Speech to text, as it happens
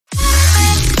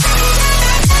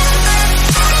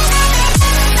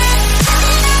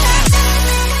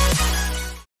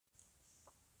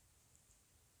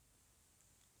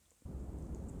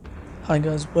Hi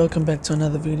guys, welcome back to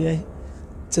another video.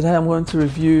 Today I'm going to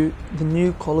review the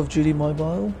new Call of Duty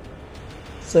Mobile.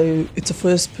 So it's a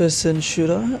first person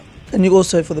shooter, and you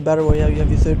also, for the Battle Royale, you have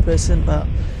your third person, but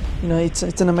you know, it's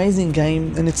an amazing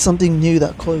game and it's something new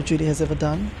that Call of Duty has ever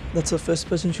done. That's a first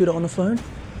person shooter on the phone.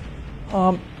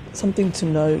 Something to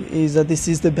know is that this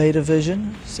is the beta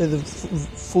version, so the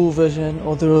full version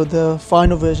or the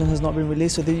final version has not been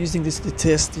released, so they're using this to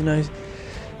test, you know,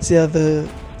 see how the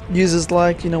users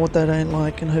like, you know, what they don't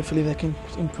like, and hopefully they can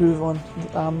improve on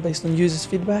based on users'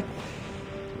 feedback.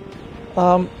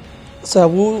 So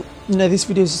we'll, you know, this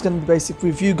video is just going to be a basic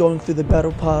review, going through the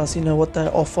battle pass, you know, what they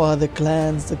offer, the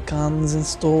clans, the guns and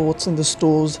what's in the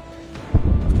stores.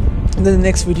 And then the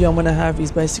next video I'm going to have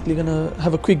is basically going to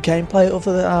have a quick gameplay of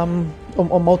the on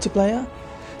multiplayer.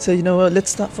 So, you know what, let's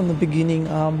start from the beginning.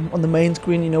 On the main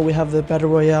screen, you know, we have the Battle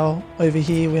Royale. Over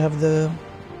here we have the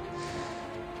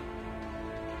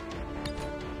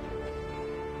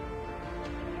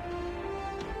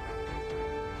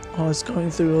it's going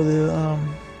through all the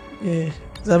yeah,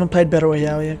 I haven't played Battle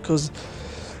Royale yet because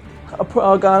I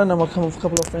don't know, a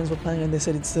couple of friends were playing and they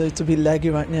said it's a bit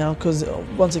laggy right now because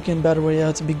once again Battle Royale,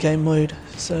 it's a big game mode,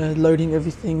 so loading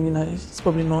everything, you know, it's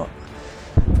probably not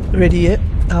ready yet.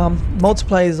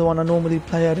 Multiplayer is the one I normally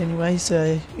play at anyway.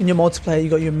 So in your multiplayer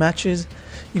you got your matches,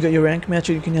 you got your rank match,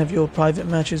 you can have your private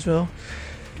match as well.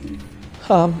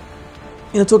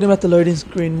 You know, talking about the loading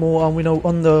screen more, we know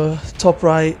on the top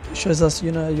right shows us,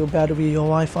 you know, your battery, your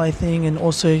Wi-Fi thing, and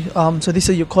also so these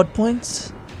are your COD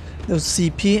points. There's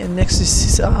CP, and next to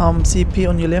CP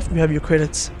on your left we have your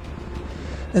credits,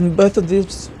 and both of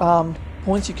these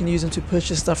points you can use them to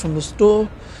purchase stuff from the store.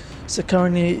 So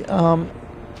currently,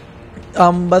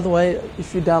 by the way,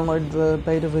 if you download the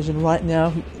beta version right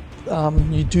now,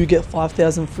 you do get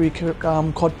 5,000 free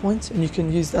COD points, and you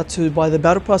can use that to buy the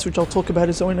battle pass, which I'll talk about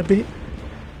as well in a bit.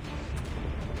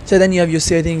 So then you have your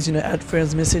settings, you know, add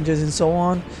friends, messages and so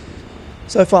on.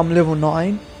 So far I'm level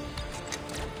 9.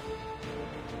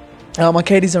 My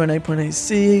KDs are an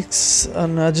 8.86,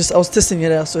 and I was testing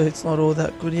it out, so it's not all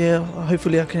that good. Yeah,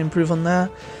 hopefully I can improve on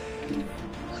that.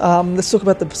 Let's talk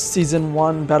about the season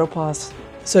 1 battle pass.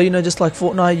 So, you know, just like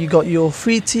Fortnite, you got your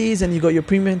free tiers and you got your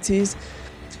premium tiers.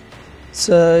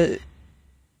 So,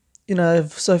 you know,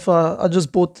 so far I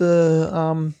just bought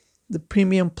the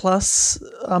premium plus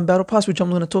battle pass, which I'm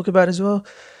going to talk about as well.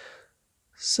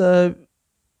 So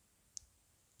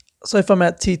if I'm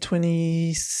at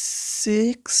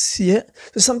T26, yeah,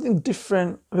 there's something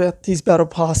different about these battle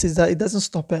passes, that it doesn't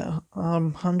stop at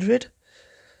 100.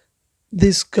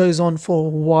 This goes on for a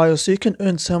while, so you can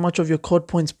earn so much of your COD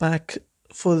points back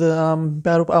for the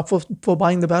for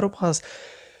buying the battle pass.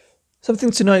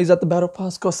 Something to know is that the battle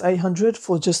pass costs 800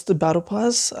 for just the battle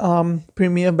pass,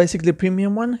 premium, basically the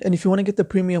premium one. And if you want to get the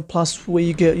premium plus, where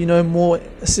you get, you know, more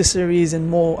accessories and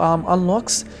more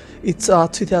unlocks, it's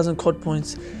 2,000 COD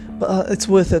points. But it's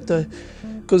worth it though,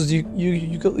 because you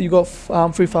got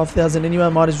free 5,000 anyway.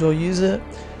 Might as well use it.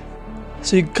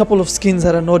 So a couple of skins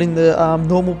that are not in the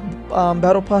normal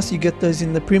battle pass, you get those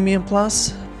in the premium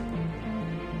plus.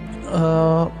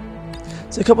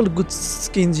 So a couple of good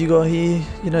skins you got here.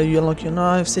 You know, you unlock your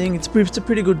knife, seeing it's a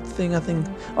pretty good thing, I think,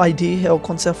 idea or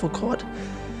concept for COD.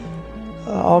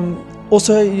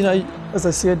 Also, you know, as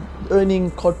I said,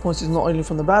 earning COD points is not only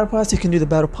from the battle pass. You can do the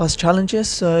battle pass challenges.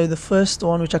 So the first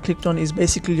one which I clicked on is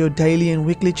basically your daily and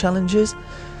weekly challenges.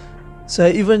 So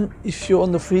even if you're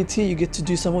on the free tier, you get to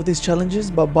do some of these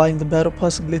challenges, but buying the battle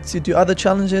pass lets you do other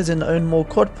challenges and earn more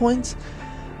COD points.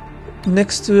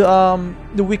 Next to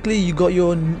the weekly, you got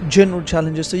your general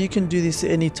challenges, so you can do this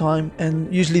at any time,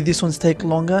 and usually these ones take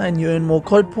longer and you earn more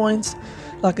COD points.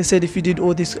 Like I said, if you did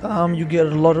all this, you get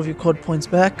a lot of your COD points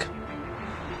back,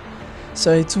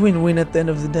 so it's win-win at the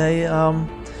end of the day.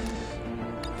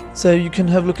 So you can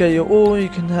have a look at you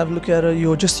can have a look at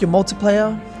your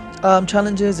multiplayer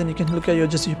challenges, and you can look at your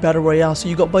battle royale. So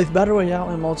you got both battle royale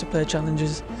and multiplayer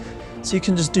challenges, so you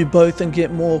can just do both and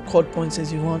get more COD points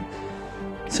as you want.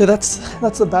 So that's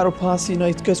the battle pass. You know,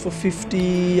 it goes for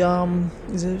 53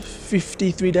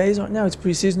 days right now. It's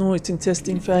pre-seasonal, it's in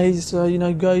testing phase, so, you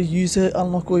know, go use it,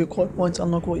 unlock all your COD points,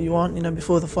 unlock what you want, you know,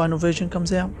 before the final version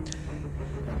comes out.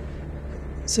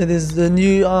 So there's the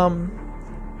new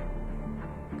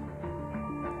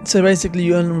so basically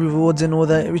you earn rewards and all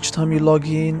that each time you log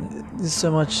in. There's so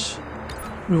much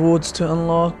rewards to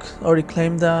unlock. I already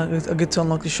claimed that. I get to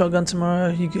unlock the shotgun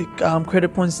tomorrow. You get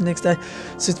credit points the next day,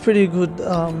 so it's pretty good.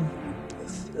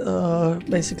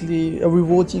 Basically a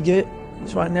reward you get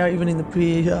right now, even in the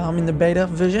beta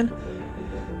version.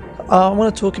 I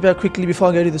want to talk about quickly before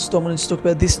I go to the store. I want to talk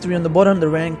about these three on the bottom: the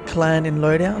rank, clan, and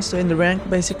loadout. So in the rank,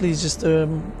 basically, is just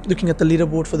looking at the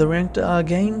leaderboard for the ranked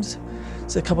games.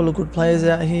 So a couple of good players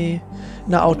out here.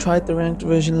 Now I'll try the ranked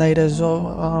version later as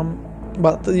well.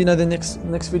 But the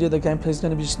next video, the gameplay is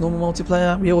going to be just normal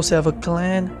multiplayer. We also have a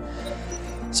clan,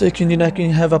 so you can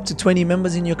have up to 20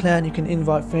 members in your clan. You can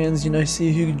invite friends,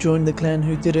 see who joined the clan,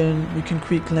 who didn't. You can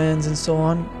create clans and so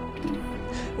on.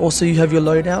 Also, you have your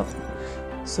loadout.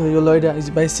 So your loadout is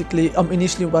basically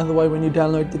initially, by the way, when you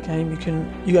download the game,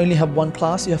 you only have one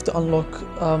class. You have to unlock.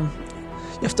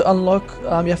 You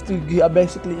have to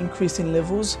basically increase in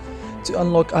levels to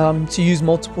unlock to use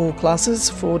multiple classes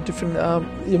for different.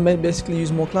 You may basically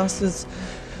use more classes.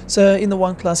 So in the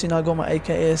one class, I got my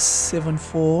AKS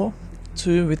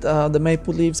 742 with the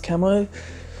maple leaves camo,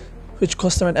 which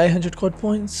costs around 800 COD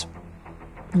points.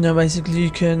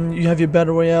 Basically you have your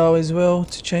battle royale as well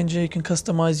to change it. You can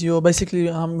customize your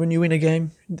when you win a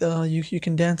game, you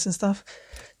can dance and stuff.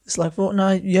 It's like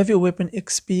Fortnite. You have your weapon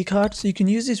XP card, so you can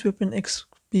use this weapon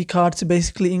XP card to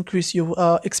basically increase your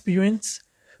experience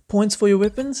points for your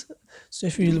weapons. So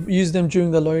if you use them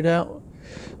during the loadout,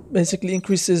 basically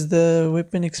increases the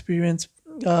weapon experience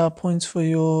points for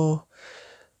your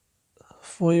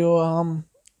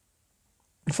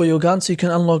gun, so you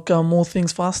can unlock more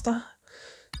things faster.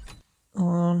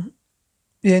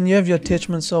 Yeah, and you have your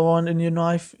attachments so on, and your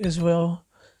knife as well.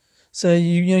 So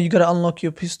you got to unlock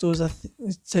your pistols. It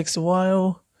takes a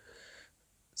while,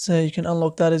 so you can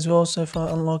unlock that as well. So if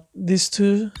I unlock this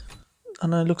too, I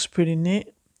know it looks pretty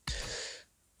neat.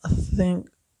 I think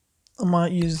I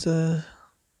might use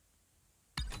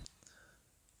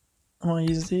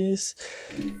this,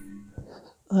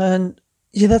 and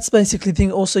yeah, that's basically the thing.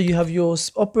 Also, you have your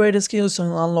operator skills, so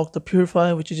unlock the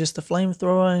purifier, which is just a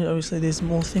flamethrower. Obviously, there's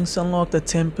more things to unlock: the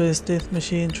tempest, death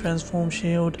machine, transform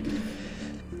shield,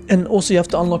 and also you have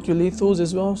to unlock your lethals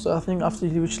as well. So I think after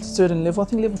you reach a certain level, I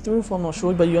think level 3 or 4, I'm not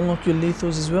sure, but you unlock your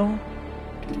lethals as well,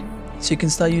 so you can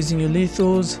start using your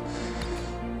lethals.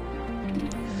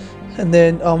 And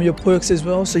then your perks as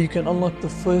well, so you can unlock the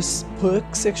first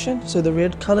perk section, so the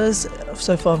red colors.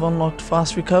 So far I've unlocked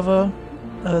fast recover.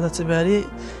 That's about it.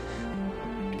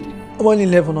 I'm only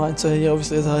level 9, so yeah,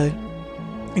 obviously as I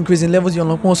increase in levels, you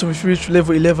unlock more. So if you reach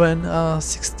level 11,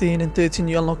 16 and 13,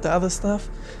 you unlock the other stuff.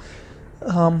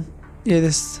 Yeah,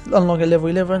 this unlock at level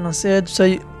 11, I said. So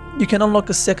you can unlock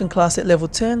a second class at level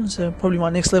 10, so probably my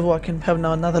next level I can have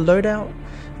now another loadout.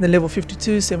 And then level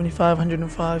 52, 75,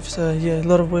 105, so yeah, a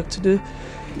lot of work to do.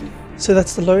 So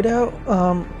that's the loadout.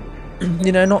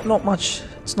 Not much.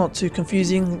 It's not too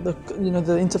confusing. The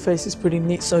interface is pretty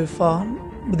neat so far,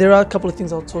 but there are a couple of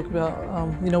things I'll talk about,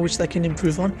 which they can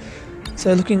improve on.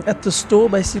 So looking at the store,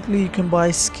 basically you can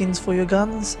buy skins for your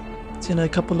guns. So, a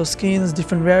couple of skins,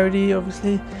 different rarity,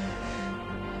 obviously.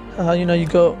 You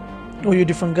got all your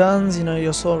different guns. your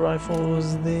assault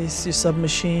rifles, your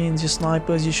submachines, your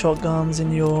snipers, your shotguns,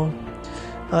 and your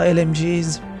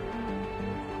LMGs.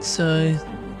 So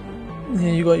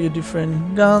yeah, you got your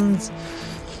different guns.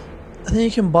 I think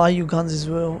you can buy your guns as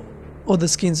well, or the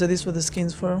skins. So these were the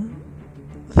skins for them.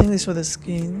 I think these were the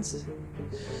skins.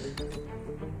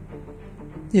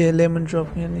 Yeah, lemon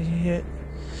drop in here.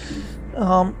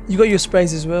 You got your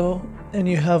sprays as well, and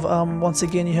you have once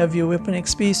again you have your weapon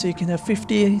XP, so you can have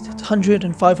 50, 100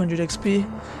 and 500 XP,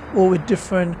 all with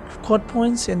different COD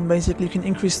points, and basically you can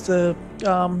increase the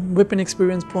weapon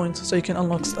experience points, so you can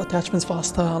unlock attachments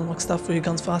faster, unlock stuff for your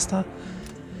guns faster.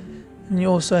 And you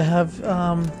also have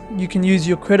you can use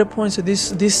your credit points. So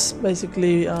this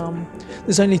basically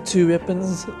there's only 2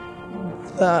 weapons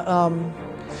that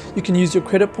you can use your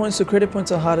credit points. So credit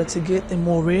points are harder to get, they're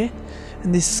more rare,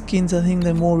 and these skins, I think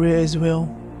they're more rare as well.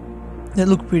 They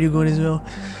look pretty good as well.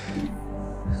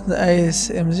 The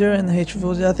ASM0 and the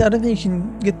H4. I don't think you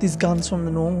can get these guns from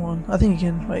the normal one. I think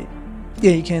you can. Wait,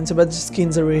 yeah, you can. So, but the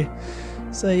skins are rare.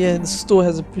 So yeah, the store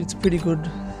has it's pretty good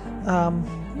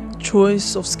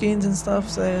choice of skins and stuff.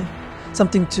 So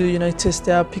something to test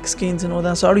out, pick skins and all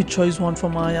that. So I already chose one for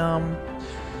my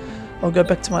I'll go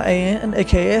back to my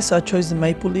AKS. I chose the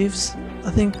maple leaves. I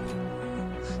think,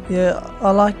 yeah, I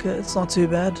like it. It's not too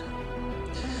bad.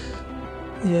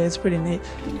 Yeah, it's pretty neat.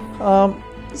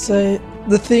 So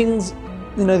the things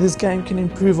this game can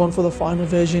improve on for the final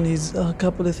version is a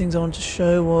couple of things I want to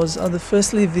show. Was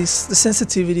firstly the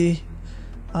sensitivity.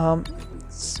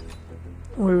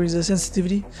 Where is the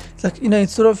sensitivity? It's like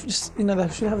instead of just they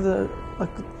should have the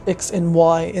X and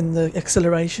Y in the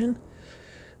acceleration.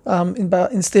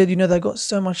 But instead they got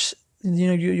so much.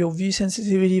 Your view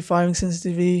sensitivity, firing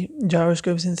sensitivity,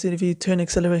 gyroscope sensitivity, turn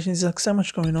acceleration. There's so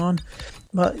much going on.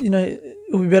 But it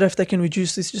would be better if they can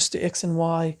reduce this just to X and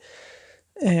Y.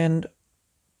 and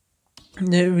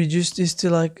yeah, reduce this to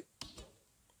like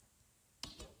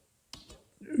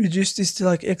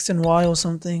X and Y or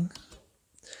something.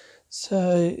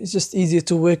 So it's just easier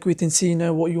to work with and see,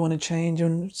 what you want to change,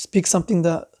 and pick something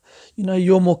that,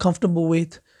 you're more comfortable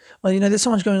with. But, there's so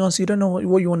much going on, so you don't know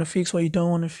what you want to fix, what you don't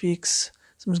want to fix.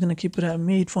 So I'm just going to keep it at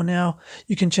mid for now.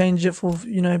 You can change it for,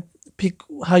 pick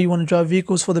how you want to drive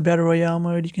vehicles for the Battle Royale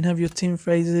mode. You can have your team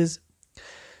phrases.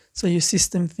 So your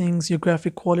system things, your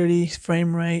graphic quality,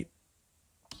 frame rate.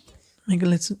 Maybe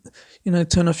let's,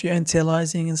 turn off your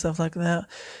anti-aliasing and stuff like that.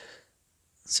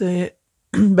 So yeah,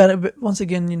 but once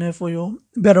again, for your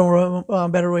Battle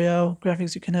Royale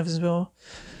graphics, you can have as well.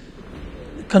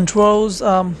 Controls,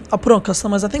 I put on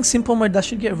customize. I think simple mode that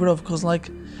should get rid of, because like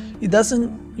it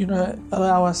doesn't,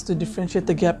 allow us to differentiate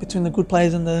the gap between the good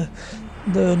players and the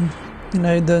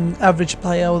average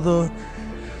player, or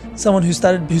someone who's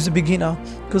a beginner.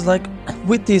 Because like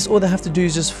with this, all they have to do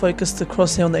is just focus the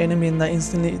crosshair on the enemy, and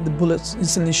the bullets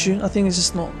instantly shoot. I think it's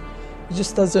just not, it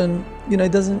just doesn't,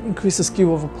 it doesn't increase the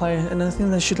skill of a player, and I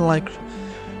think they should like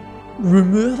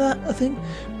remove that, I think,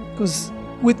 because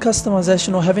with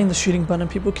customization or having the shooting button,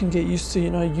 people can get used to,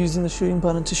 using the shooting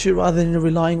button to shoot rather than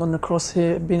relying on the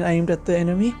crosshair being aimed at the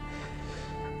enemy.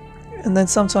 And then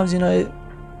sometimes,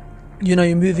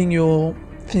 you're moving your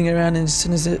thing around, and as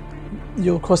soon as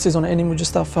your crosshairs on an enemy will just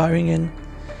start firing, and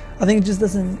I think it just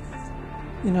doesn't,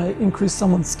 increase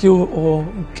someone's skill or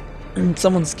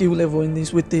someone's skill level in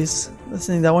this. With this, that's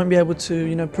the thing, they won't be able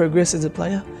to, progress as a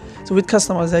player. So with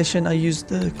customization, I use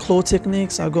the claw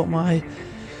techniques. I got my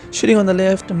shooting on the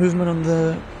left, the movement on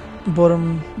the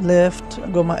bottom left. I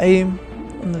got my aim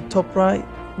on the top right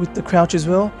with the crouch as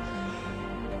well.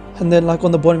 And then like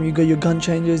on the bottom, you got your gun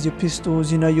changes, your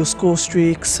pistols, your score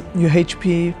streaks, your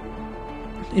HP.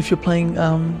 If you're playing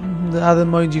the other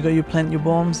modes, you plant your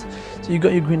bombs. So you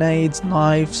got your grenades,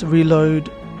 knives,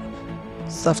 reload,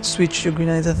 stuff to switch your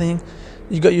grenades, I think.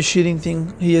 You got your shooting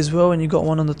thing here as well, and you got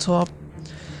one on the top.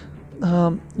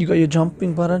 You got your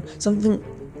jumping button. Something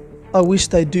I wish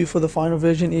they do for the final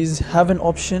version is have an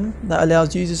option that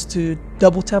allows users to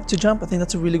double tap to jump. I think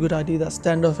that's a really good idea that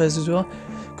standoff has as well,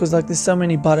 because like there's so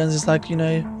many buttons. It's like,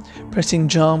 pressing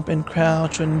jump and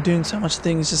crouch and doing so much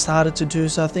things, it's just harder to do.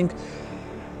 So I think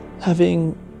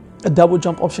having a double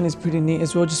jump option is pretty neat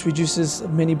as well, just reduces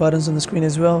many buttons on the screen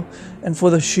as well. And for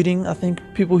the shooting, I think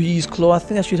people who use claw, I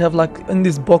think I should have like in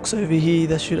this box over here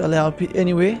that should allow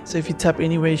anywhere. So if you tap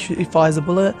anywhere, it fires a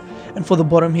bullet. And for the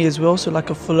bottom here as well, so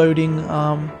like a floating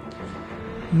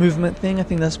movement thing, I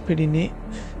think that's pretty neat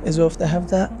as well if they have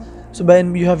that. So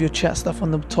then you have your chat stuff on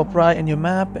the top right and your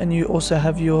map, and you also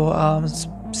have your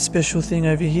special thing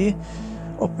over here,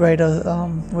 operator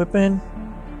weapon.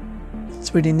 It's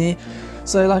pretty neat.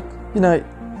 So like,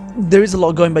 there is a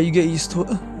lot going, but you get used to it.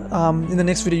 In the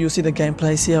next video you'll see the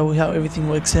gameplay, see how everything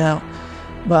works out.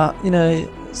 But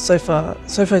so far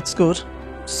it's good.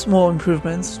 Small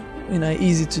improvements,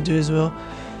 easy to do as well.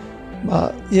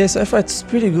 But yeah, so far it's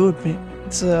pretty good.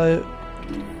 So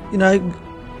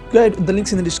go, the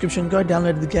link's in the description. Go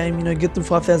download the game, get the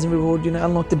 5,000 reward,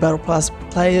 unlock the battle pass,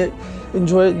 play it,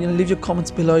 enjoy it. Leave your comments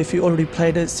below if you already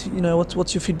played it.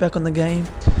 What's your feedback on the game.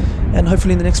 And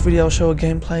hopefully in the next video I'll show a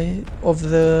gameplay of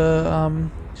the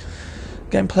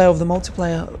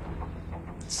multiplayer.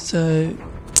 So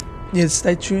yeah,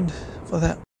 stay tuned for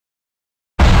that.